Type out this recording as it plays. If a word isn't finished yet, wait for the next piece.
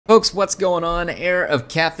Folks, what's going on? Heir of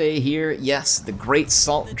Cathay here. Yes, the Great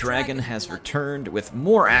Salt Dragon has returned with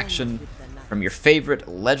more action from your favorite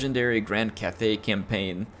Legendary Grand Cathay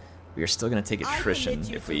campaign. We are still going to take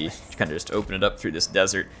attrition if we kind of just open it up through this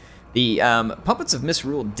desert. The Puppets of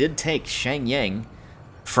Misrule did take Shangyang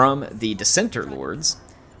from the Dissenter Lords,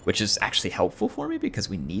 which is actually helpful for me because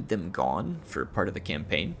we need them gone for part of the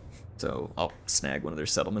campaign. So I'll snag one of their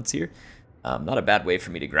settlements here. Not a bad way for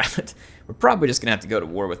me to grab it. We're probably just going to have to go to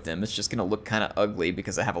war with them. It's just going to look kind of ugly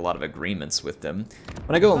because I have a lot of agreements with them.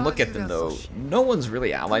 When I go and look at them, though, no one's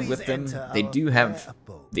really allied with them. They do have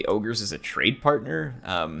the Ogres as a trade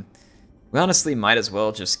partner. We honestly might as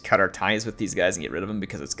well just cut our ties with these guys and get rid of them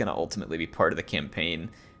because it's going to ultimately be part of the campaign.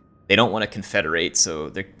 They don't want to confederate, so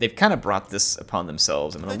they've kind of brought this upon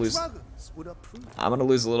themselves. I'm going to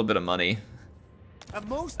lose a little bit of money,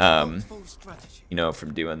 you know,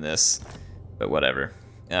 from doing this. But whatever.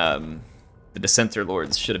 The Dissenter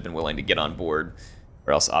Lords should have been willing to get on board,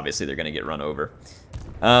 or else obviously they're going to get run over.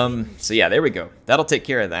 So yeah, there we go. That'll take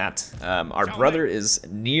care of that. Our brother is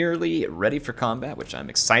nearly ready for combat, which I'm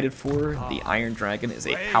excited for. The Iron Dragon is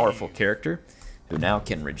a powerful character who now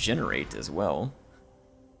can regenerate as well.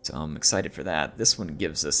 So I'm excited for that. This one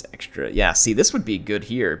gives us extra... Yeah, see, this would be good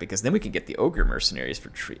here, because then we can get the Ogre Mercenaries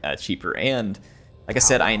for cheaper. And, like I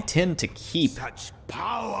said, I intend to keep...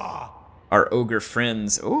 our ogre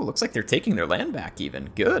friends. Oh, looks like they're taking their land back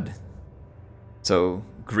even. Good. So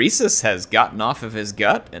Greasus has gotten off of his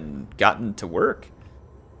gut and gotten to work.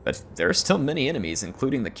 But there are still many enemies,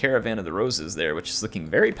 including the Caravan of the Roses there, which is looking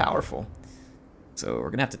very powerful. So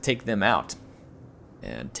we're going to have to take them out.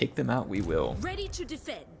 And take them out we will. Ready to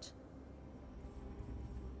defend.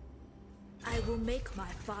 I will make my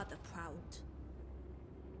father proud.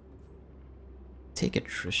 Take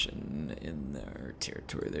attrition in their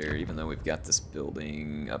territory there, even though we've got this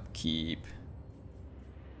building upkeep.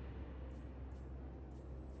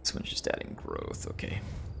 This one's just adding growth, okay.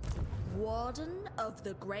 Warden of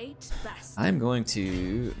the Great Bastard. I'm going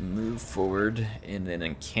to move forward in an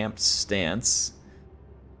encamped stance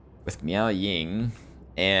with Miao Ying,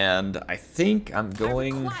 and I think I'm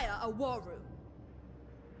going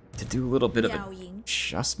to do a little bit of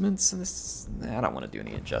adjustments in this. I don't want to do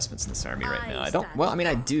any adjustments in this army right now. I don't. Well, I mean,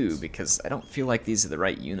 I do because I don't feel like these are the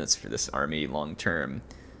right units for this army long term.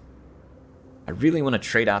 I really want to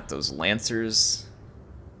trade out those Lancers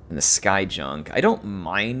and the Sky Junk. I don't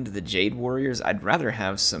mind the Jade Warriors. I'd rather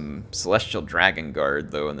have some Celestial Dragon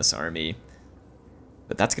Guard though in this army,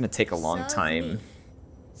 but that's going to take a long time.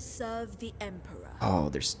 Serve the Emperor.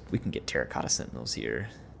 Oh, we can get Terracotta Sentinels here.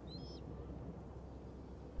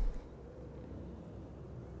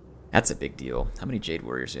 That's a big deal. How many Jade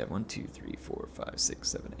Warriors do you have? 1, 2, 3, 4, 5, 6,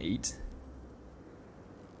 7, 8.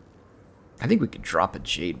 I think we could drop a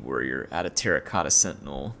Jade Warrior out of Terracotta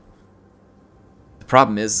Sentinel. The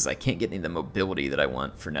problem is I can't get any of the mobility that I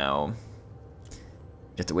want for now. You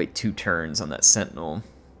have to wait 2 turns on that Sentinel.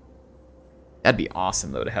 That'd be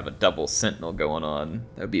awesome, though, to have a double Sentinel going on.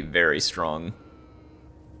 That would be very strong.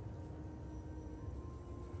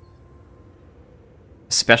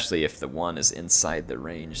 Especially if the one is inside the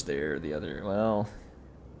range there, the other, well,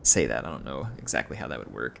 say that, I don't know exactly how that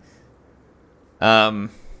would work.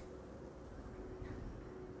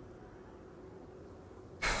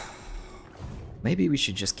 Maybe we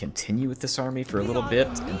should just continue with this army for a little bit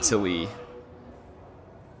until we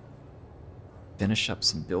finish up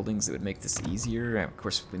some buildings that would make this easier. Of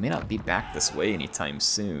course, we may not be back this way anytime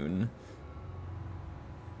soon.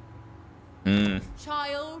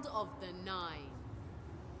 Child of the Nine.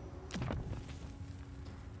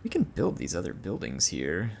 We can build these other buildings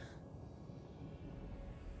here.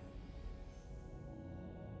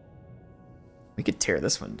 We could tear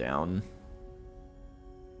this one down.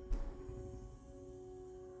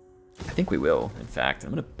 I think we will, in fact. I'm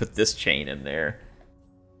going to put this chain in there.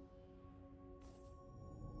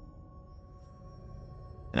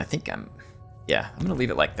 And I think I'm going to leave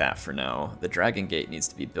it like that for now. The Dragon Gate needs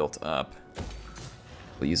to be built up.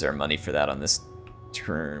 We'll use our money for that on this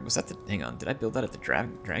turn. Was that the... Hang on, did I build that at the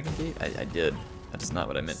Dragon Gate? I did. That is not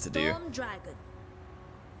what I meant to do.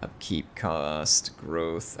 Upkeep cost,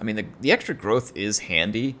 growth. I mean, the extra growth is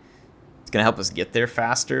handy. It's going to help us get there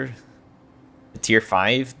faster. The tier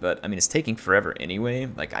 5, but I mean, it's taking forever anyway.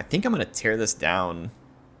 Like, I think I'm going to tear this down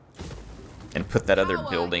and put that other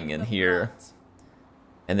building in here.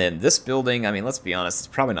 And then this building, I mean, let's be honest, it's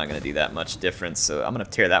probably not going to do that much difference, so I'm going to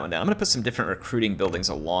tear that one down. I'm going to put some different recruiting buildings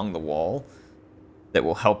along the wall that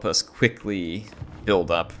will help us quickly build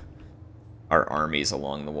up our armies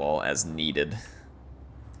along the wall as needed. I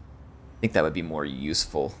think that would be more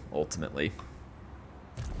useful, ultimately.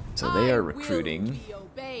 So they are recruiting.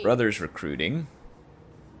 Brothers recruiting.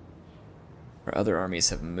 Our other armies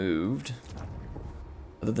have moved.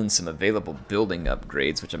 Other than some available building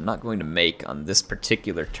upgrades, which I'm not going to make on this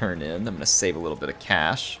particular turn-in. I'm going to save a little bit of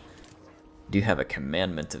cash. Do have a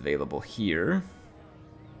commandment available here.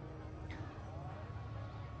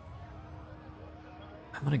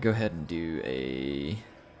 I'm going to go ahead and do a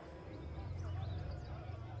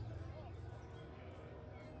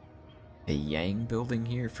Yang building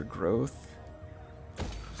here for growth.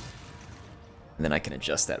 And then I can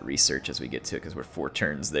adjust that research as we get to it because we're 4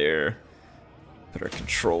 turns there. Put our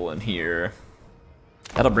control in here.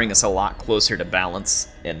 That'll bring us a lot closer to balance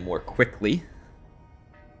and more quickly.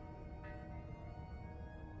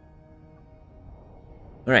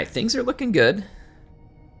 Alright, things are looking good.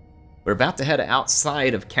 We're about to head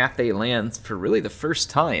outside of Cathay lands for really the first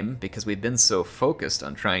time because we've been so focused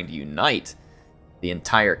on trying to unite the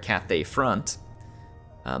entire Cathay front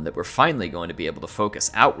that we're finally going to be able to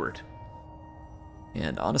focus outward.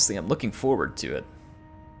 And honestly, I'm looking forward to it.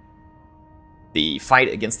 The fight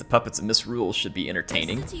against the puppets of Misrule should be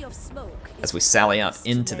entertaining as we sally out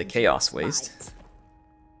into the Chaos Waste.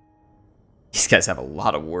 These guys have a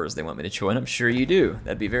lot of wars they want me to join. I'm sure you do.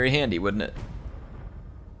 That'd be very handy, wouldn't it?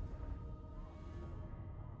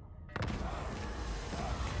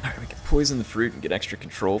 Alright, we can poison the fruit and get extra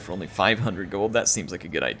control for only 500 gold. That seems like a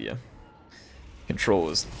good idea. Control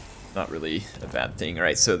is not really a bad thing.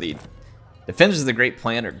 Alright, so the Defenders of the Great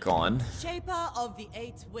Plan are gone.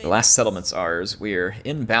 The last settlement's ours. We're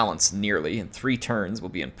in balance nearly. In 3 turns, we'll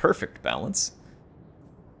be in perfect balance.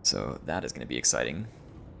 So that is going to be exciting.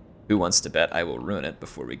 Who wants to bet I will ruin it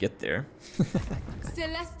before we get there?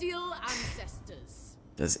 Celestial ancestors.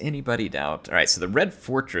 Does anybody doubt? Alright, so the Red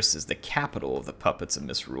Fortress is the capital of the Puppets of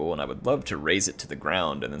Misrule, and I would love to raise it to the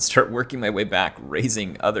ground and then start working my way back,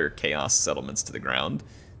 raising other Chaos settlements to the ground.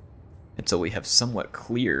 Until we have somewhat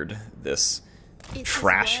cleared this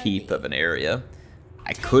trash heap of an area.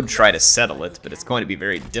 I could try to settle it, but it's going to be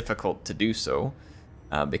very difficult to do so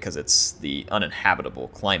because it's the uninhabitable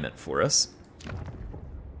climate for us.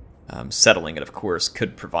 Settling it, of course,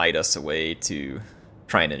 could provide us a way to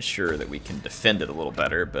try and ensure that we can defend it a little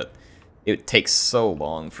better, but it takes so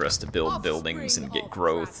long for us to build buildings and get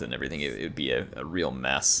growth and everything. It would be a real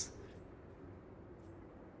mess.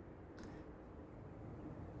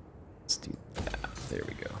 Let's do that. There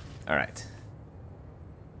we go. Alright.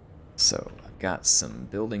 So, I've got some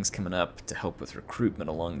buildings coming up to help with recruitment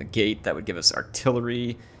along the gate. That would give us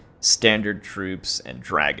artillery, standard troops, and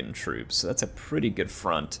dragon troops. So that's a pretty good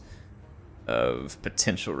front of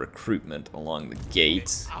potential recruitment along the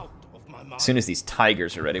gate. As soon as these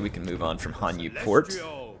tigers are ready, we can move on from Hanyu Port.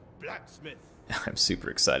 I'm super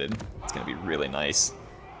excited. It's going to be really nice.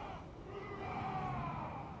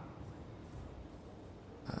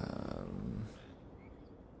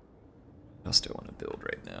 What else do I want to build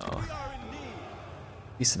right now?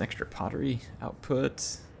 Maybe some extra pottery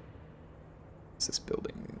output. What's this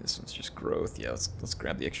building? This one's just growth. Yeah, let's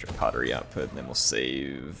grab the extra pottery output and then we'll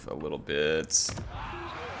save a little bit.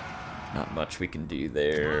 Not much we can do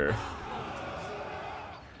there.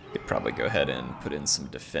 Could probably go ahead and put in some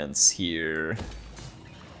defense here.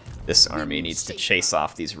 This army needs to chase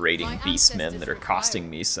off these raiding beastmen that are costing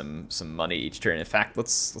me some money each turn. In fact,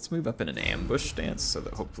 let's move up in an ambush stance so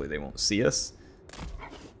that hopefully they won't see us.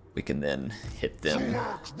 We can then hit them,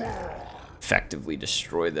 effectively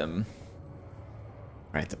destroy them.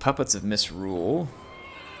 Alright, the Puppets of Misrule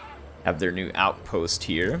have their new outpost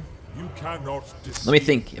here. Let me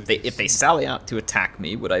think, if they sally out to attack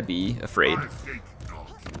me, would I be afraid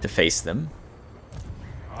to face them?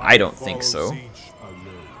 I don't think so.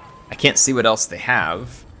 I can't see what else they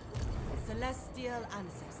have.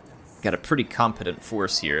 Got a pretty competent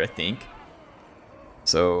force here, I think.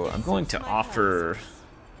 So I'm going to offer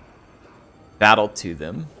battle to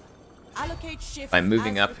them by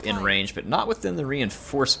moving up in range, but not within the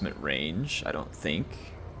reinforcement range, I don't think.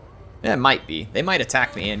 Yeah, it might be. They might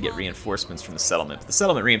attack me and get reinforcements from the settlement, but the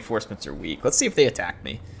settlement reinforcements are weak. Let's see if they attack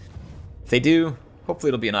me. If they do, hopefully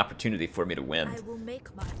it'll be an opportunity for me to win. I will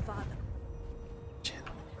make my father.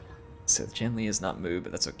 So Genli is not moved,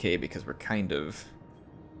 but that's okay because we're kind of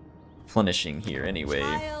plenishing here anyway.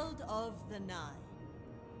 Child of the Nine.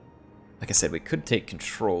 Like I said, we could take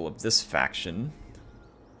control of this faction.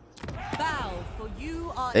 Bow, for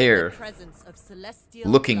you are They're in the presence of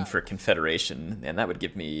celestial looking love. for Confederation, and that would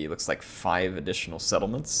give me, looks like 5 additional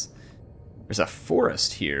settlements. There's a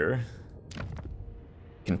forest here.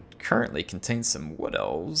 Can currently contain some wood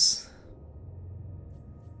elves.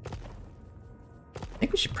 I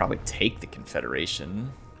think we should probably take the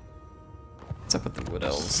Confederation. What's up with the Wood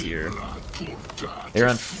Elves here? They're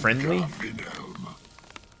unfriendly?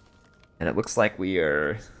 And it looks like we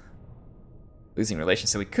are losing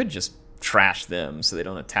relations, so we could just trash them so they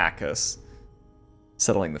don't attack us.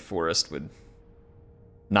 Settling the forest would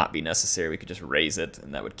not be necessary. We could just raise it,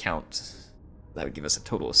 and that would count. That would give us a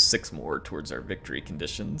total of 6 more towards our victory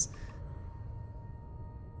conditions.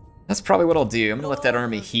 That's probably what I'll do. I'm going to let that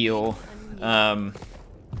army heal.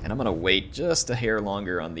 And I'm going to wait just a hair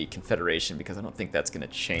longer on the Confederation because I don't think that's going to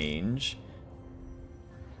change.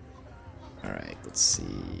 Alright, let's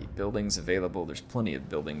see. Buildings available. There's plenty of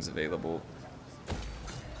buildings available.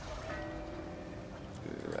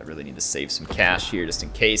 Ooh, I really need to save some cash here just in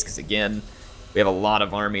case, because again, we have a lot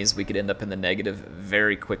of armies. We could end up in the negative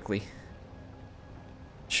very quickly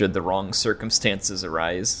should the wrong circumstances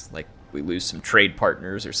arise, like we lose some trade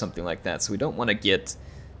partners or something like that. So we don't want to get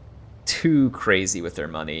too crazy with their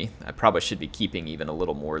money. I probably should be keeping even a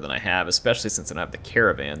little more than I have, especially since I don't have the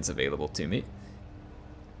caravans available to me.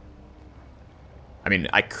 I mean,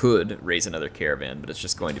 I could raise another caravan, but it's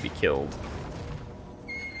just going to be killed.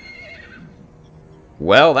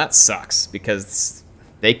 Well, that sucks, because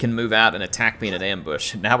they can move out and attack me in an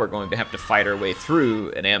ambush. Now we're going to have to fight our way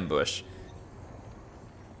through an ambush.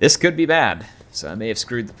 This could be bad, so I may have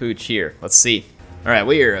screwed the pooch here. Let's see. Alright,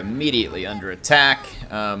 we are immediately under attack.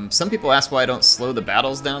 Some people ask why I don't slow the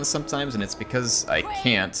battles down sometimes, and it's because I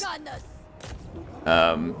can't.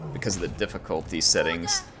 Because of the difficulty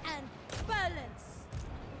settings.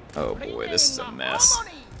 Oh boy, this is a mess.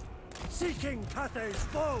 Seeking Cathay's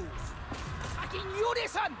foes.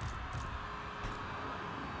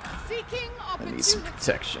 I need some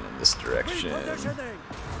protection in this direction.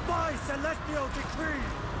 By celestial decree.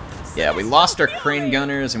 Yeah, we lost our crane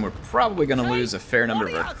gunners, and we're probably going to lose a fair number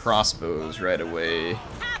of our crossbows right away.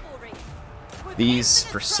 These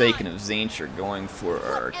Forsaken of Tzeentchy are going for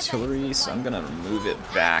our artillery, so I'm going to move it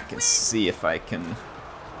back and see if I can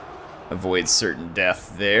avoid certain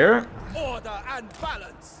death there. Order and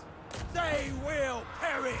balance. They will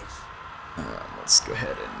perish. Let's go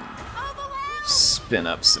ahead and spin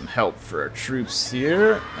up some help for our troops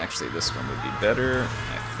here. Actually, this one would be better,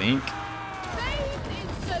 I think.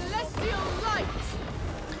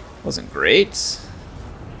 Wasn't great.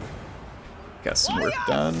 Got some work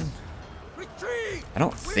done. I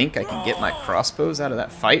don't think I can get my crossbows out of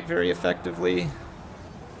that fight very effectively.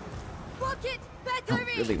 I don't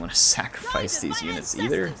really want to sacrifice these units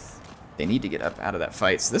either. They need to get up out of that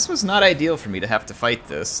fight. So this was not ideal for me to have to fight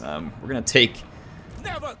this. We're going to take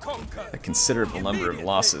a considerable number of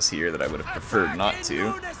losses here that I would have preferred not to.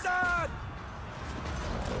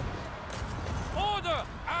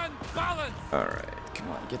 Alright. Come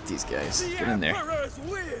on, get these guys. Get in there.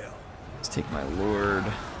 Let's take my lord.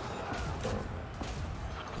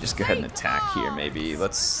 Just go ahead and attack here, maybe.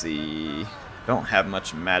 Let's see. Don't have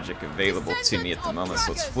much magic available to me at the moment,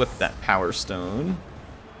 so let's flip that power stone.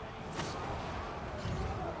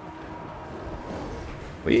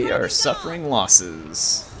 We are suffering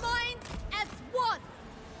losses.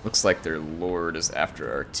 Looks like their lord is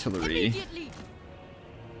after artillery.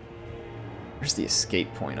 Where's the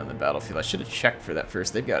escape point on the battlefield? I should have checked for that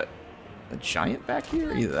first. They've got a giant back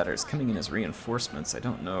here? Either that or it's coming in as reinforcements. I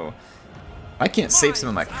don't know. If I can't save some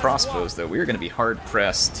of my crossbows, though, we're going to be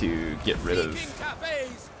hard-pressed to get rid of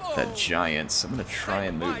that giant. So I'm going to try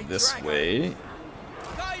and move this way.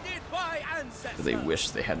 I really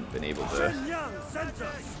wish they hadn't been able to...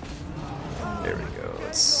 There we go.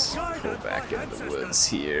 Let's pull back into the woods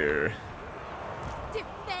here.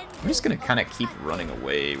 I'm just going to kind of keep running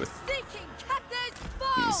away with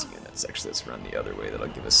these units. Actually, let's run the other way. That'll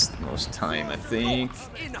give us the most time, I think.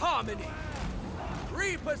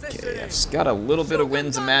 Okay, I've just got a little bit of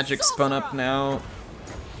winds of magic spun up now.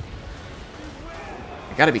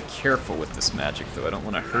 I gotta be careful with this magic, though. I don't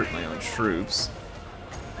want to hurt my own troops.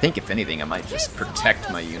 I think, if anything, I might just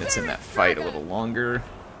protect my units in that fight a little longer.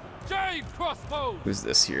 Who's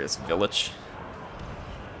this here? It's Village.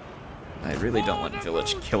 I really don't want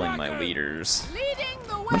Village killing my leaders.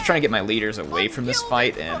 I'm gonna try and get my leaders away from this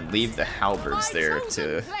fight and leave the halberds there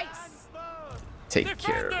to take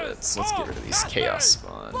care of it. So let's get rid of these Chaos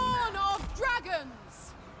Spawn.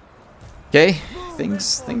 Okay,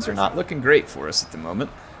 things are not looking great for us at the moment.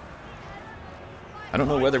 I don't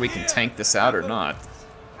know whether we can tank this out or not.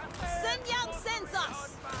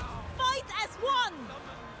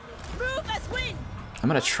 I'm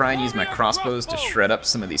gonna try and use my crossbows to shred up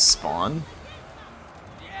some of these spawn.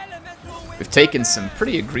 We've taken some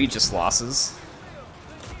pretty egregious losses.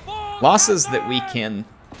 Losses that we can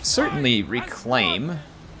certainly reclaim,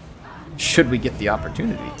 should we get the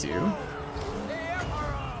opportunity to.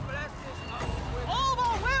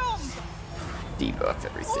 debuff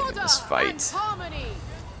everything in this Order and fight. harmony.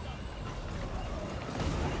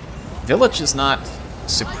 Village is not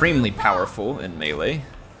supremely powerful in melee,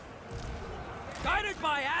 Guided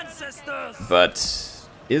by ancestors. but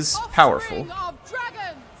is powerful. Offspring of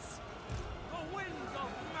dragons. The winds of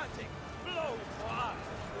magic blow for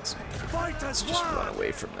us. Let's just run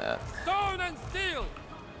away from that. Stone and steel.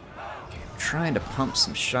 Trying to pump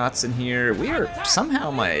some shots in here. We are somehow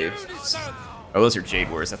my... Oh, those are Jade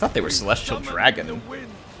Wars. I thought they were Celestial Dragon. And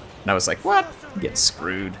I was like, what? I'm getting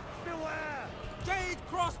screwed. Beware. Jade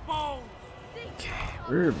crossbows.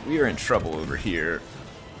 Okay, we are in trouble over here.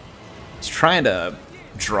 I was trying to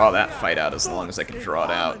draw that fight out as long as I could draw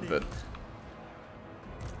it out, but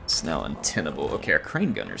it's now untenable. Okay, our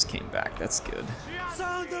Crane Gunners came back. That's good.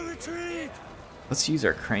 Sound the retreat. Let's use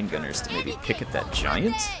our Crane Gunners to maybe pick at that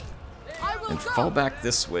giant I will and go. fall back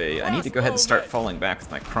this way. I need to go ahead and start falling back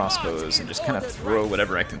with my crossbows and just kind of throw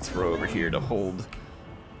whatever I can throw over here to hold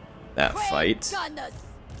that fight. Gunners.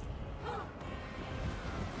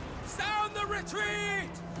 Sound the retreat.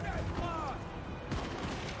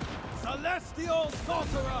 Celestial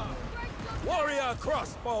sorcerer. Warrior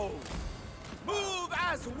crossbow. Move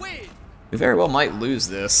as wind. We very well might lose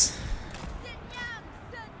this.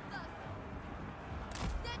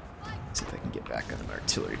 See if I can get back on an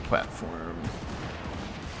artillery platform.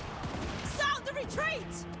 Sound the retreat.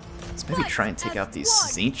 Let's maybe try and take out these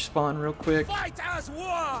Tzeentch spawn real quick. Fight as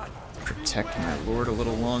one. Protect my lord a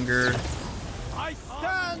little longer. I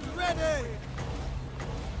stand ready.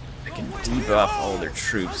 I can debuff all their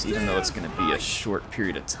troops, even though it's going to be a short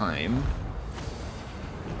period of time.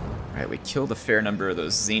 Alright, we killed a fair number of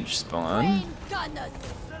those Tzeentch spawn. Crane gunners.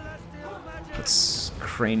 Let's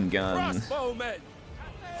crane gun. Crossbowmen.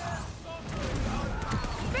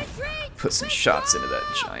 Retreat. Put some shots into that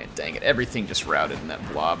giant. Dang it, everything just routed in that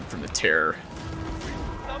blob from the terror.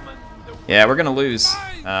 Yeah, we're going to lose.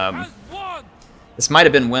 As one. This might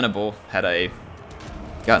have been winnable had I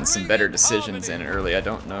gotten some better decisions in early. I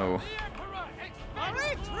don't know.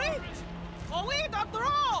 Retreat. A win after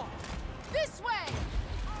all. This way.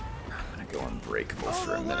 I'm going to go unbreakable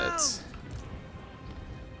for a minute.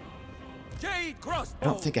 Jade crossbow. I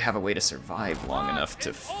don't think I have a way to survive long enough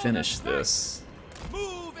to finish this.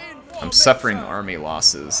 Move in I'm formation. suffering army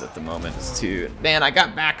losses at the moment too. Man, I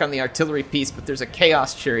got back on the artillery piece, but there's a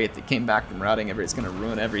chaos chariot that came back from routing it's going to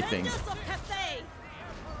ruin everything. Defenders of Cathay.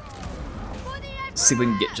 See if we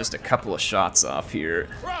can get just a couple of shots off here.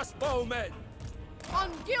 Crossbowmen.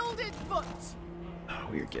 On gilded foot. Oh,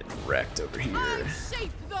 we're getting wrecked over I here.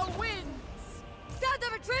 shape the winds. Stand the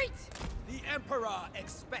retreat. The Emperor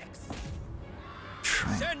expects.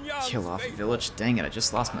 Try and kill off village. Dang it, I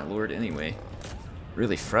just lost my lord anyway.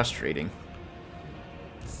 Really frustrating.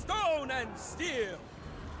 Stone and steel.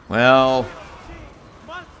 Well,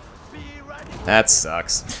 Must be ready. that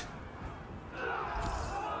sucks.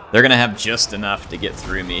 They're gonna have just enough to get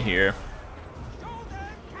through me here.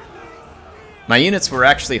 My units were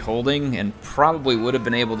actually holding and probably would have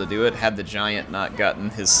been able to do it had the giant not gotten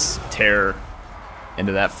his terror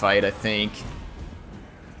into that fight, I think.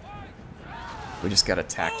 We just got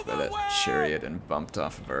attacked by that chariot and bumped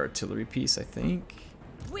off of our artillery piece, I think.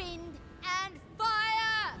 Wind and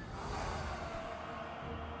fire.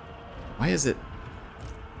 Why is it...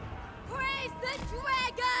 Praise the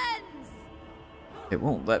dragons. It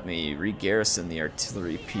won't let me re-garrison the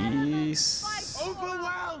artillery piece.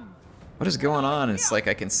 Overwhelmed. What is going on? It's like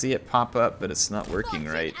I can see it pop up, but it's not working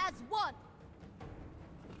right. As one.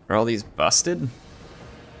 Are all these busted?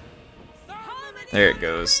 There it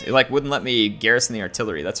goes. It like wouldn't let me garrison the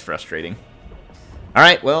artillery. That's frustrating.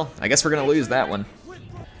 Alright, well, I guess we're gonna lose that one.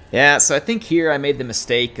 Yeah, so I think here I made the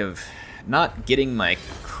mistake of not getting my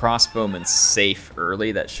crossbowmen safe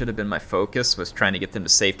early. That should have been my focus, was trying to get them to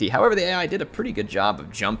safety. However, the AI did a pretty good job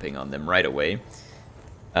of jumping on them right away.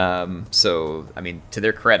 So, I mean, to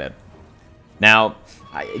their credit. Now,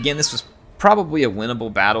 again, this was probably a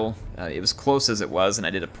winnable battle. It was close as it was, and I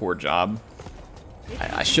did a poor job.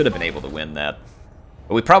 I should have been able to win that.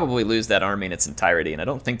 But we probably lose that army in its entirety, and I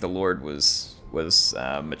don't think the Lord was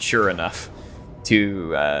mature enough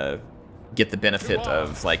to get the benefit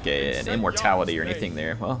of like an immortality or anything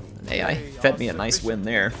there. Well, an AI fed me a nice win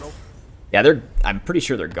there. Yeah, I'm pretty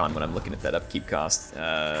sure they're gone when I'm looking at that upkeep cost.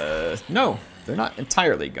 No, they're not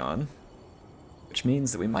entirely gone, which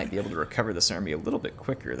means that we might be able to recover this army a little bit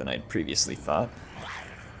quicker than I'd previously thought.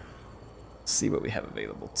 Let's see what we have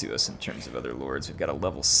available to us in terms of other lords. We've got a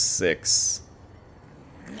level 6.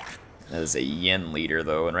 That is a Yen leader,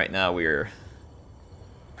 though, and right now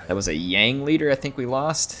that was a Yang leader I think we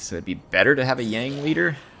lost, so it'd be better to have a Yang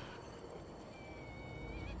leader.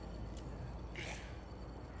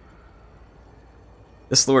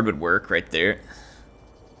 This lord would work right there.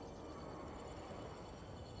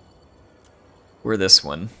 Or this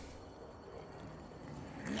one.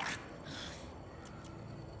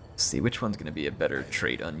 Let's see, which one's going to be a better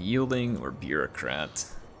trait? Unyielding or bureaucrat?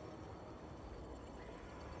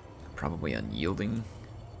 Probably unyielding.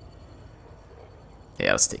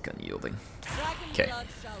 Yeah, let's take unyielding. Okay.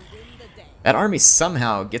 That army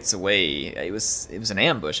somehow gets away. It was an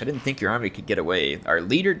ambush. I didn't think your army could get away. Our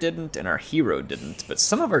leader didn't and our hero didn't, but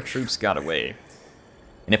some of our troops got away.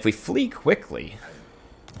 And if we flee quickly,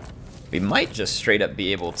 we might just straight up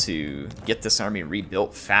be able to get this army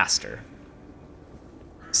rebuilt faster.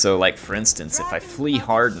 So, like, for instance, if I flee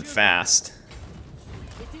hard and fast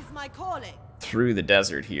through the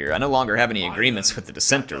desert here, I no longer have any agreements with the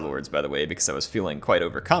Dissenter Lords, by the way, because I was feeling quite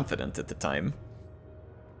overconfident at the time.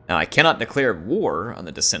 Now, I cannot declare war on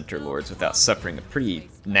the Dissenter Lords without suffering a pretty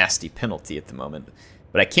nasty penalty at the moment,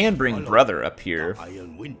 but I can bring Brother up here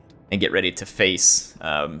and get ready to face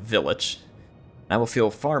Village. I will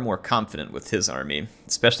feel far more confident with his army,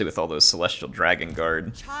 especially with all those Celestial Dragon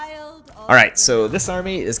Guard. Alright, so this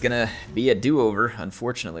army is going to be a do-over.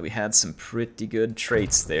 Unfortunately, we had some pretty good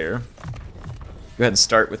traits there. Go ahead and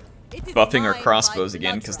start with buffing our crossbows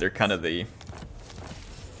again, because they're kind of the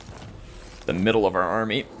middle of our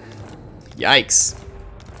army. Yikes.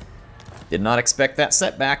 Did not expect that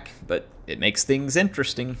setback, but it makes things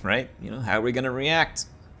interesting, right? You know, how are we going to react?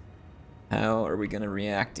 How are we going to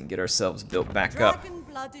react and get ourselves built back up? And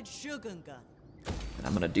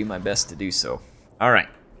I'm going to do my best to do so. Alright,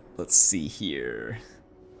 let's see here.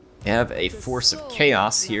 We have a force of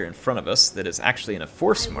chaos here in front of us that is actually in a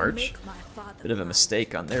force march. Bit of a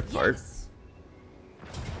mistake on their part.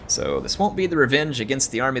 So this won't be the revenge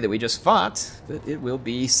against the army that we just fought, but it will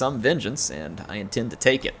be some vengeance, and I intend to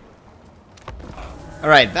take it.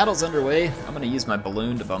 Alright, battle's underway. I'm going to use my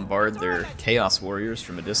balloon to bombard their Chaos Warriors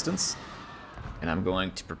from a distance. And I'm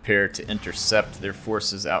going to prepare to intercept their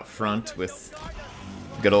forces out front with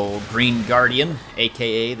good old Green Guardian,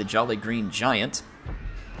 aka the Jolly Green Giant.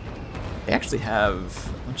 They actually have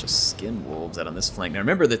a bunch of Skin Wolves out on this flank. Now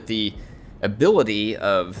remember that the ability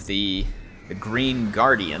of the Green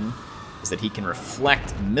Guardian is that he can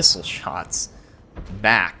reflect missile shots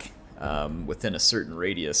back within a certain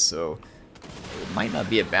radius, so it might not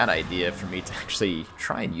be a bad idea for me to actually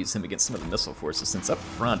try and use him against some of the missile forces, since up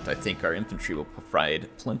front I think our infantry will provide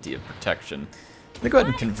plenty of protection. I'm going to go ahead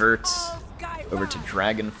and convert over to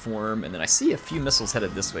dragon form, and then I see a few missiles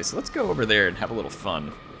headed this way, so let's go over there and have a little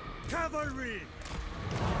fun.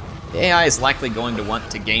 The AI is likely going to want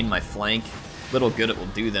to gain my flank. Little good it will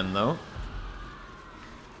do them, though.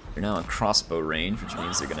 They're now in crossbow range, which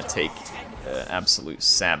means they're going to take absolute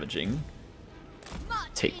savaging.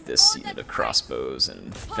 Take this unit of crossbows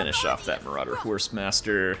and finish off that Marauder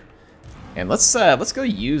Horsemaster. And let's go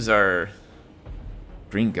use our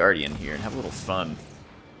Green Guardian here and have a little fun.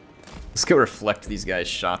 Let's go reflect these guys'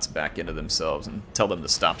 shots back into themselves and tell them to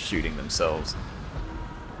stop shooting themselves.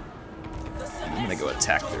 I'm gonna go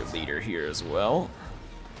attack their leader here as well.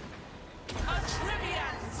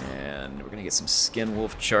 And we're gonna get some Skin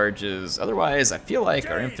Wolf charges. Otherwise, I feel like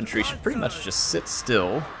our infantry should pretty much just sit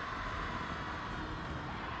still.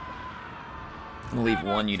 I'm gonna leave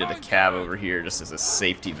one unit of cav over here just as a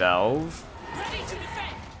safety valve.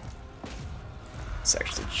 Let's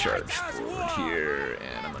actually charge forward here,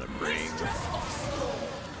 and I'm gonna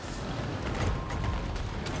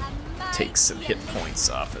take some hit points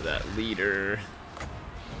off of that leader.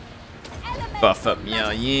 Buff up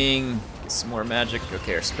Miao Ying, get some more magic.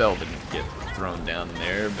 Okay, our spell didn't get thrown down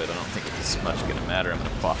there, but I don't think it's much gonna matter. I'm gonna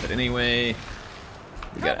pop it anyway.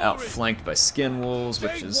 We got outflanked by Skin Wolves,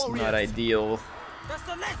 which is not ideal.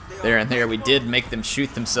 There and there, we did make them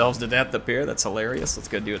shoot themselves to death up here. That's hilarious. Let's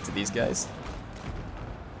go do it to these guys.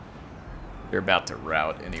 They're about to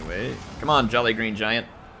rout anyway. Come on, Jolly Green Giant.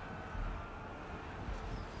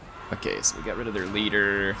 Okay, so we got rid of their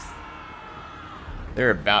leader.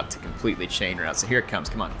 They're about to completely chain rout, so here it comes.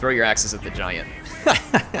 Come on, throw your axes at the giant.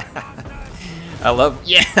 I love...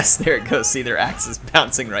 Yes, there it goes. See, their axes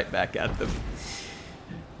bouncing right back at them.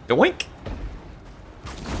 Doink!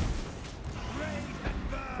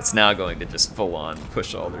 It's now going to just full-on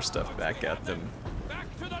push all their stuff back at them.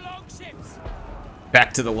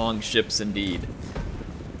 Back to the long ships, indeed.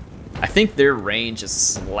 I think their range is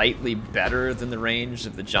slightly better than the range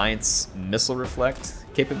of the Giant's missile reflect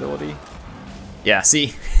capability. Yeah,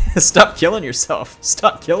 see? Stop killing yourself.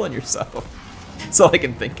 Stop killing yourself. That's all I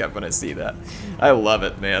can think of when I see that. I love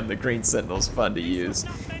it, man. The Green Sentinel's fun to use.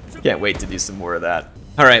 Can't wait to do some more of that.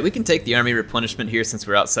 Alright, we can take the army replenishment here since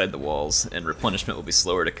we're outside the walls, and replenishment will be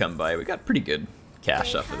slower to come by. We got pretty good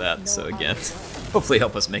cash off of that. So again, hopefully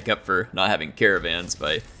help us make up for not having caravans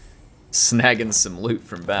by snagging some loot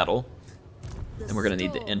from battle. And we're going to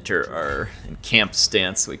need to enter our encamped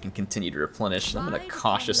stance so we can continue to replenish. And I'm going to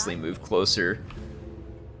cautiously move closer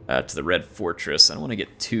to the Red Fortress. I don't want to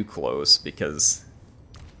get too close because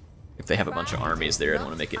if they have a bunch of armies there, I don't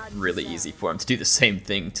want to make it really easy for them to do the same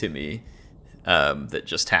thing to me that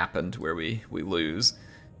just happened where we lose,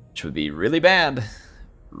 which would be really bad.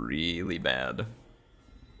 Really bad.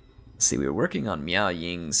 Let's see, we were working on Miao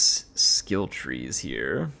Ying's skill trees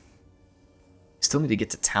here. Still need to get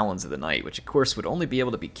to Talons of the Night, which of course would only be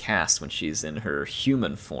able to be cast when she's in her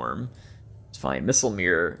human form. It's fine. Missile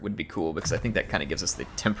Mirror would be cool because I think that kind of gives us the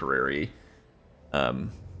temporary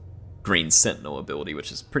Green Sentinel ability,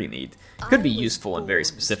 which is pretty neat. Could be useful in very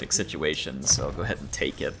specific situations, so I'll go ahead and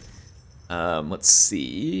take it. Let's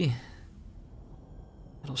see.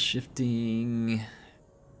 Metal shifting.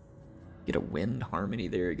 Get a Wind Harmony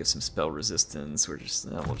there, give some spell resistance. We'll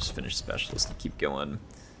just finish Specialist and keep going.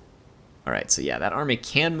 Alright, so yeah, that army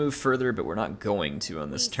can move further, but we're not going to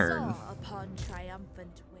on this turn.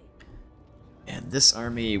 And this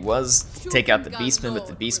army was to take out the Beastmen, but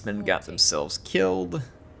the Beastmen got themselves killed.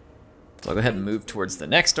 So I'll go ahead and move towards the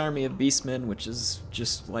next army of Beastmen, which is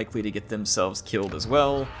just likely to get themselves killed as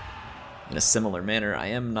well. In a similar manner, I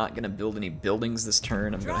am not going to build any buildings this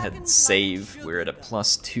turn. I'm going to head and save. We're at a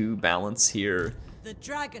 +2 balance here. The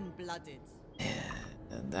dragon-blooded.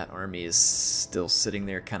 And that army is still sitting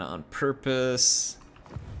there kind of on purpose.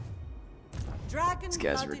 These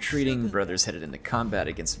guys are retreating. Brothers headed into combat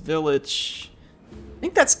against Village. I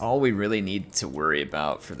think that's all we really need to worry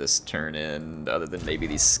about for this turn in, other than maybe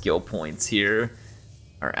these skill points here.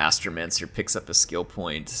 Our Astromancer picks up a skill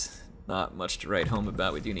point. Not much to write home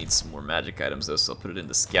about. We do need some more magic items though, so I'll put it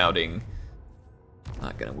into scouting.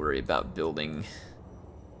 Not gonna worry about building.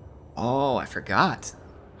 Oh, I forgot.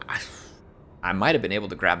 I might have been able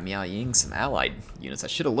to grab Miao Ying some allied units. I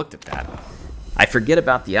should have looked at that. I forget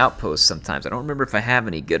about the outposts sometimes. I don't remember if I have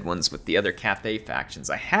any good ones with the other Cathay factions.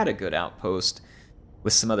 I had a good outpost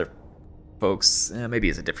with some other folks. Maybe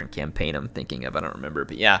it's a different campaign I'm thinking of. I don't remember.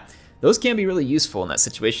 But yeah, those can be really useful in that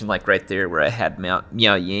situation like right there where I had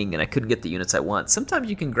Miao Ying and I couldn't get the units I want. Sometimes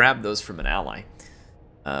you can grab those from an ally.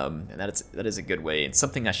 And that is a good way, and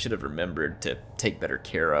something I should have remembered to take better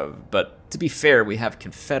care of. But to be fair, we have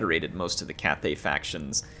confederated most of the Cathay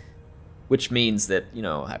factions, which means that, you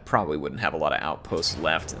know, I probably wouldn't have a lot of outposts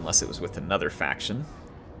left unless it was with another faction.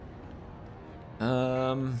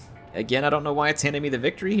 Again, I don't know why it's handing me the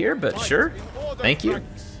victory here, but sure. Thank you.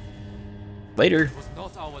 Later.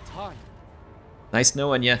 Nice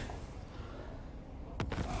knowing ya.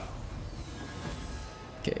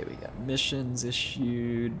 Okay, we got missions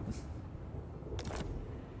issued.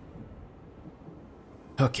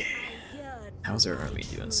 Okay, how's our army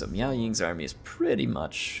doing? So Miao Ying's army is pretty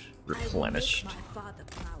much replenished.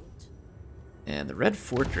 And the Red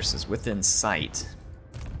Fortress is within sight.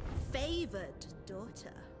 Favored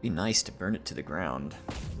daughter. Be nice to burn it to the ground.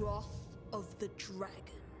 Wrath of the dragon.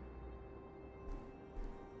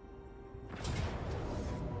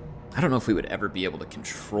 I don't know if we would ever be able to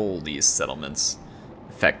control these settlements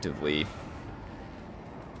effectively.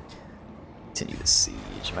 Continue the siege.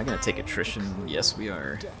 Am I going to take attrition? Yes, we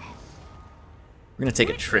are. We're going to take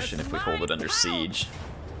attrition if we hold it under siege.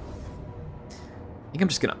 I think I'm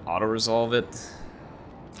just going to auto-resolve it.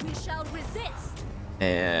 We shall resist.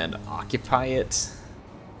 And occupy it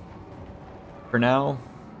for now.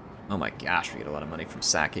 Oh my gosh, we get a lot of money from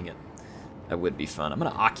sacking it. That would be fun. I'm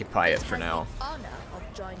going to occupy it for now. Honor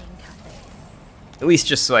of joining Cathay. At least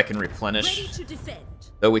just so I can replenish. Ready to defend.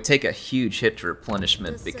 Though we take a huge hit to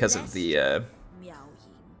replenishment because of the, Miao Ying.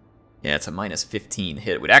 yeah, it's a -15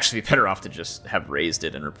 hit. We'd actually be better off to just have raised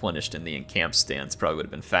it and replenished in the encamped stance. Probably would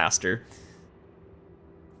have been faster.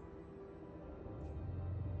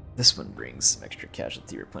 This one brings some extra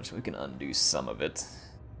casualty replenishment. We can undo some of it.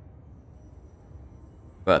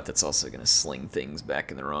 But that's also going to sling things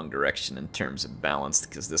back in the wrong direction in terms of balance,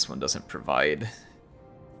 because this one doesn't provide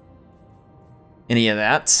any of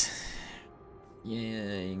that.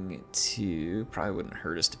 Yang 2 probably wouldn't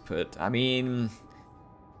hurt us to put. I mean,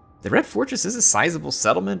 the Red Fortress is a sizable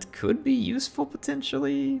settlement. Could be useful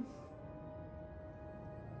potentially.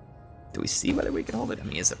 Do we see whether we can hold it? I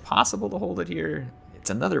mean, is it possible to hold it here? It's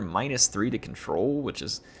another -3 to control, which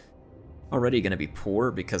is already going to be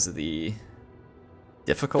poor because of the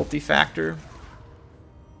difficulty factor.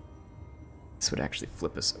 This would actually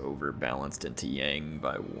flip us over balanced into Yang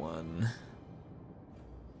by 1.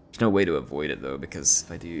 There's no way to avoid it though, because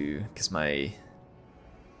if I do, because my,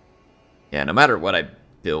 yeah, no matter what I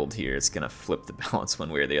build here, it's going to flip the balance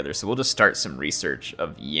one way or the other. So we'll just start some research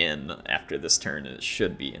of yen after this turn, and it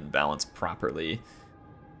should be in balance properly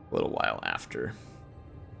a little while after.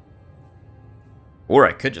 Or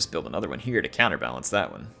I could just build another one here to counterbalance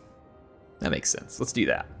that one. That makes sense. Let's do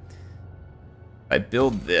that. If I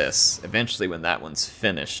build this, eventually when that one's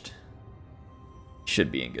finished,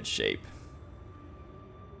 should be in good shape.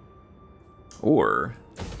 Or...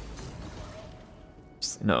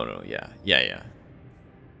 No, yeah.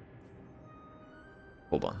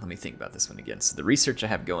 Hold on, let me think about this one again. So the research I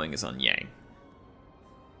have going is on Yang.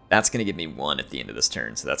 That's going to give me 1 at the end of this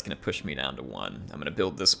turn, so that's going to push me down to 1. I'm going to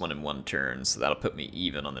build this one in 1 turn, so that'll put me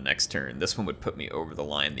even on the next turn. This one would put me over the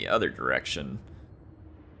line the other direction.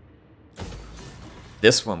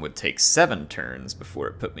 This one would take 7 turns before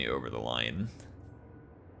it put me over the line.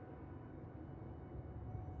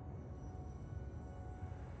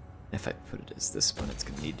 If I put it as this one, it's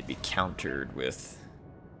going to need to be countered with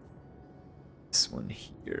this one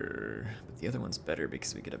here. But the other one's better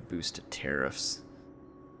because we get a boost to tariffs.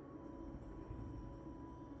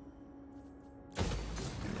 Go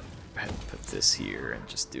ahead and put this here and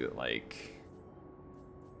just do it like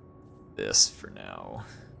this for now.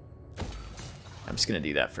 I'm just going to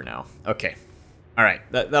do that for now. Okay. Alright,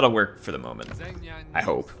 that'll work for the moment. I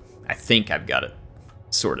hope. I think I've got it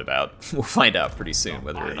sorted out. We'll find out pretty soon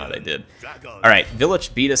whether or not I did. Alright,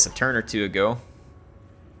 Village beat us a turn or two ago.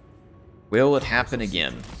 Will it happen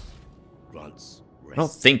again? I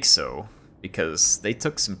don't think so, because they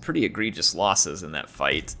took some pretty egregious losses in that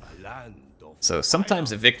fight. So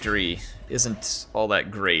sometimes a victory isn't all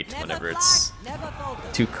that great whenever it's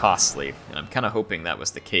too costly, and I'm kind of hoping that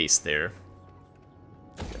was the case there.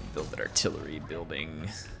 Build that artillery building.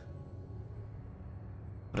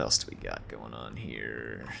 What else do we got going on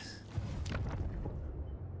here?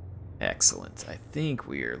 Excellent. I think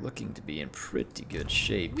we are looking to be in pretty good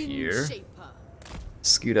shape here.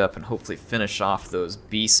 Scoot up and hopefully finish off those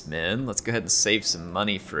beastmen. Let's go ahead and save some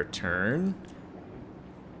money for a turn.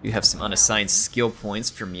 You have some unassigned skill points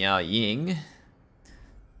for Miao Ying.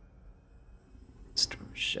 Storm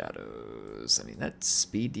Shadows. I mean, that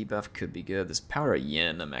speed debuff could be good. This power of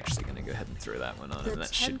yen, I'm actually going to go ahead and throw that one on him.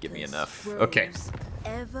 That should give me enough. Okay.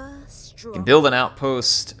 Can build an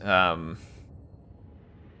outpost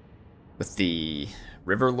with the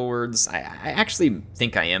River Lords. I actually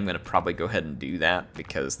think I am going to probably go ahead and do that,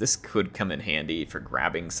 because this could come in handy for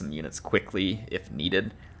grabbing some units quickly if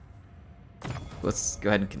needed. Let's go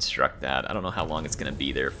ahead and construct that. I don't know how long it's going to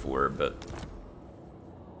be there for, but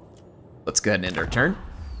let's go ahead and end our turn.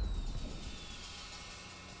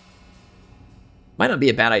 Might not be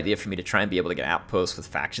a bad idea for me to try and be able to get outposts with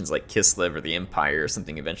factions like Kislev or the Empire or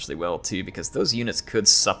something eventually well too, because those units could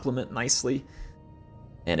supplement nicely.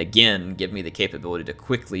 And again, give me the capability to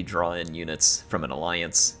quickly draw in units from an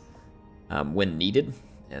alliance when needed.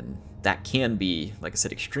 And that can be, like I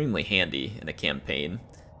said, extremely handy in a campaign.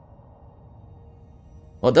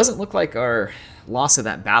 Well, it doesn't look like our loss of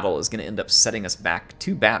that battle is going to end up setting us back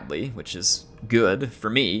too badly, which is good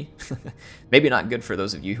for me. Maybe not good for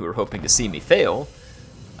those of you who are hoping to see me fail.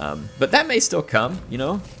 But that may still come, you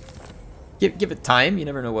know. Give it time. You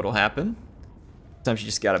never know what will happen. Sometimes you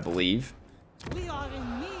just got to believe.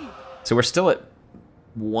 So we're still at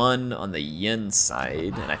 1 on the yen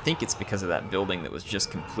side, and I think it's because of that building that was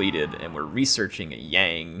just completed, and we're researching a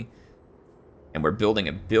yang, and we're building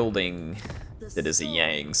a building that is a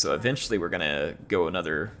yang, so eventually we're gonna go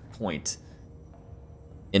another point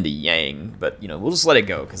into yang, but you know, we'll just let it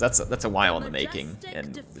go, because that's a while in the making,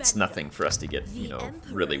 and it's nothing for us to get, you know,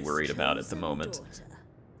 really worried about at the moment.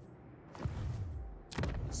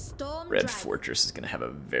 Red Fortress is going to have a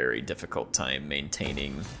very difficult time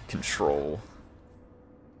maintaining control.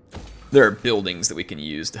 There are buildings that we can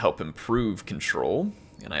use to help improve control,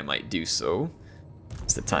 and I might do so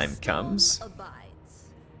as the time comes.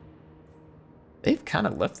 They've kind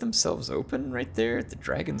of left themselves open right there at the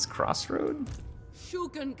Dragon's Crossroad.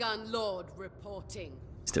 Shugengan Lord reporting.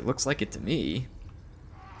 At least it looks like it to me.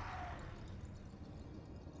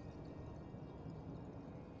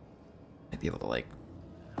 Might be able to, like,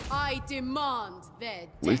 I demand their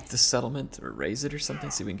loot death. the settlement or raise it or something,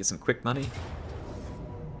 see if we can get some quick money.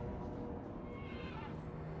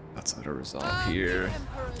 That's auto resolve here.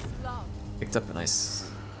 Picked up a nice...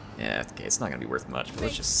 Yeah, okay, it's not going to be worth much, but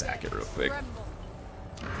let's just sack it real quick.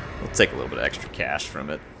 We'll take a little bit of extra cash from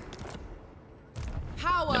it.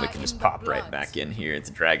 And then we can just pop right back in here at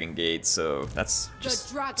the Dragon Gate, so that's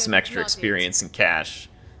just some extra experience and cash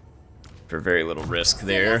for very little risk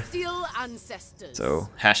there. So,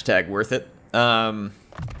 hashtag worth it. We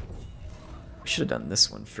should have done this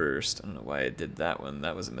one first. I don't know why I did that one.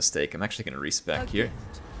 That was a mistake. I'm actually going to respec here,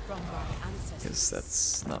 because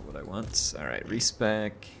that's not what I want. Alright,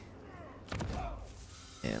 respec.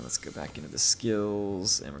 And let's go back into the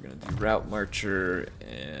skills, and we're going to do Route Marcher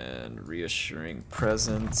and Reassuring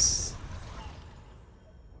Presence.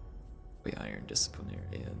 Iron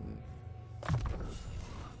Disciplinarian.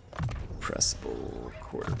 Pressable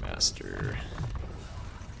Quartermaster.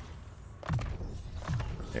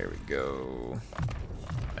 There we go.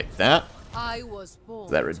 Like that. So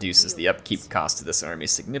that reduces the upkeep cost of this army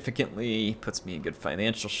significantly, puts me in good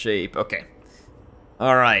financial shape. Okay.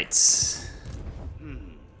 Alright.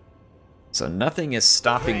 So nothing is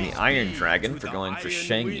stopping the Iron Dragon for going for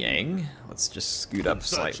Shenyang. Let's just scoot up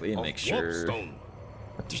slightly and make sure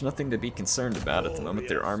that there's nothing to be concerned about at the moment.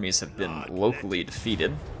 Their armies have been locally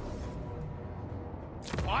defeated.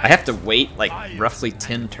 I have to wait like roughly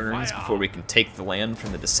 10 turns before we can take the land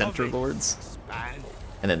from the Dissenter Lords.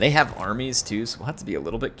 And then they have armies too, so we'll have to be a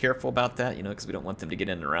little bit careful about that, you know, because we don't want them to get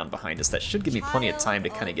in and around behind us. That should give me plenty of time to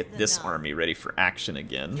kind of get this army ready for action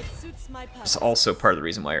again. It's also part of the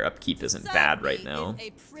reason why our upkeep isn't bad right now.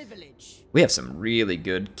 We have some really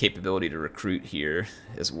good capability to recruit here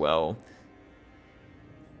as well.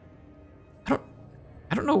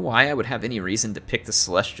 I don't know why I would have any reason to pick the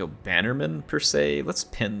Celestial Bannermen, per se. Let's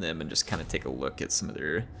pin them and just kind of take a look at some of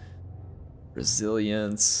their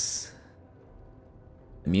resilience.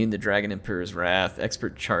 Immune to Dragon Emperor's Wrath,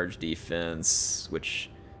 Expert Charge Defense, which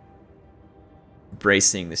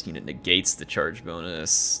bracing this unit negates the charge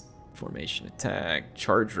bonus. Formation Attack,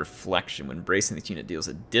 Charge Reflection. When bracing, this unit deals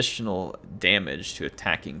additional damage to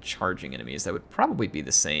attacking charging enemies. That would probably be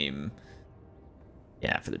the same...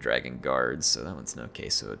 yeah, for the Dragon Guards, so that one's okay.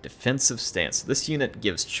 So a defensive stance. So this unit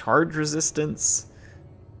gives charge resistance.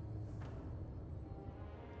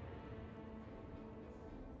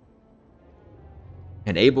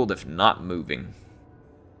 Enabled if not moving.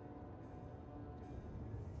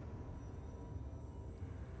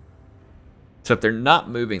 So if they're not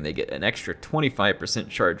moving, they get an extra 25%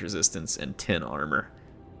 charge resistance and 10 armor.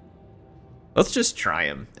 Let's just try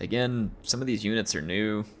them. Again, some of these units are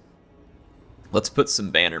new. Let's put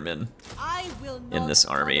some Bannermen in this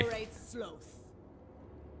army.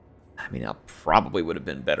 I mean, I probably would have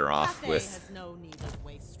been better off with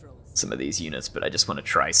some of these units, but I just want to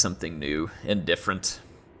try something new and different.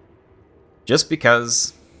 Just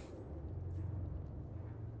because.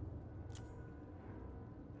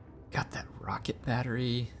 Got that rocket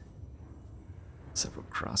battery. Several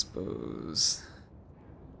crossbows.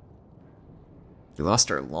 We lost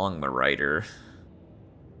our Long Marauder,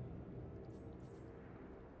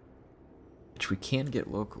 which we can get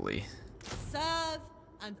locally. Serve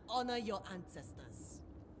and honor your ancestors.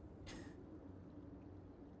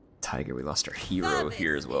 Tiger, we lost our hero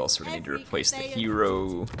here as well, so we need to replace the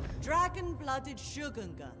hero. Dragon-blooded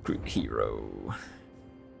Shogunga. Recruit hero.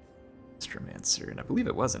 Astromancer, and I believe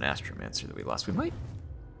it was an Astromancer that we lost. We might...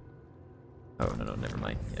 oh, no, never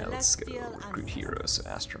mind. Yeah, let's go recruit hero, so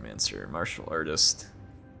Astromancer, Martial Artist.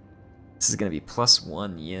 This is going to be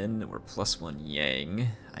 +1 yin or +1 yang.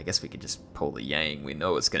 I guess we could just pull the yang. We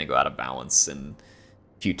know it's going to go out of balance in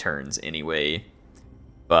a few turns anyway.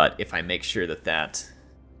 But if I make sure that that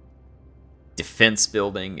defense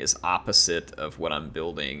building is opposite of what I'm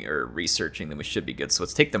building or researching, then we should be good. So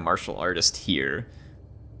let's take the Martial Artist here.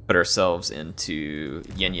 Put ourselves into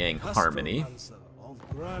yin-yang harmony.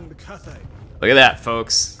 Look at that,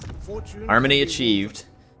 folks. Harmony achieved.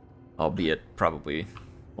 Albeit probably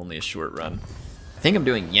only a short run. I think I'm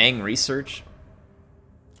doing yang research.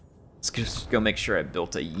 Let's just go make sure I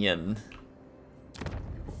built a yin.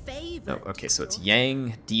 Oh, okay, so it's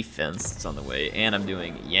yang defense that's on the way, and I'm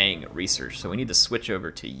doing yang research. So we need to switch over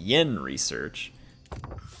to yin research.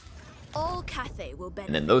 All Cathay will benefit.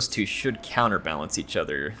 And then those two should counterbalance each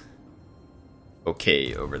other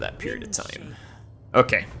okay over that period of time.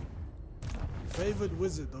 Okay.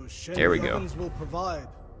 There we go.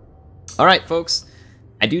 Alright, folks.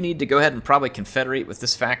 I do need to go ahead and probably confederate with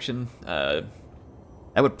this faction. That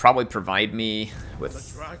would probably provide me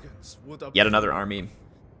with yet another army.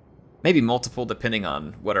 Maybe multiple, depending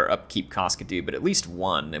on what our upkeep cost could do, but at least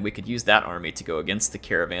one, and we could use that army to go against the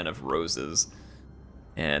Caravan of Roses.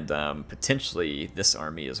 And potentially this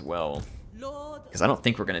army as well. Because I don't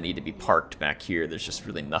think we're going to need to be parked back here. There's just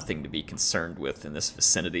really nothing to be concerned with in this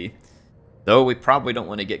vicinity. Though we probably don't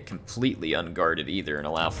want to get completely unguarded either and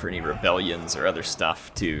allow for any rebellions or other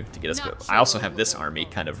stuff to get us. But I also have this army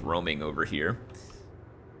kind of roaming over here.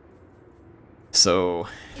 So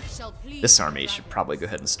this army should probably go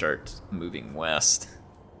ahead and start moving west.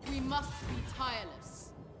 We must be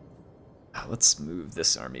tireless. Let's move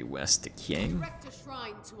this army west to Kiang. Erect a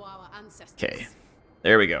shrine to our ancestors. Okay,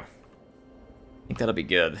 there we go. I think that'll be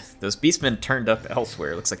good. Those beastmen turned up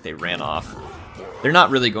elsewhere. Looks like they ran off. They're not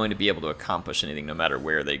really going to be able to accomplish anything no matter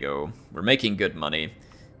where they go. We're making good money.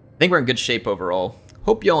 I think we're in good shape overall.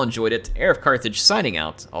 Hope you all enjoyed it. Heir of Carthage signing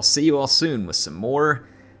out. I'll see you all soon with some more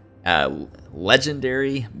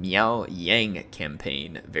Legendary Miao Ying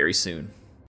campaign very soon.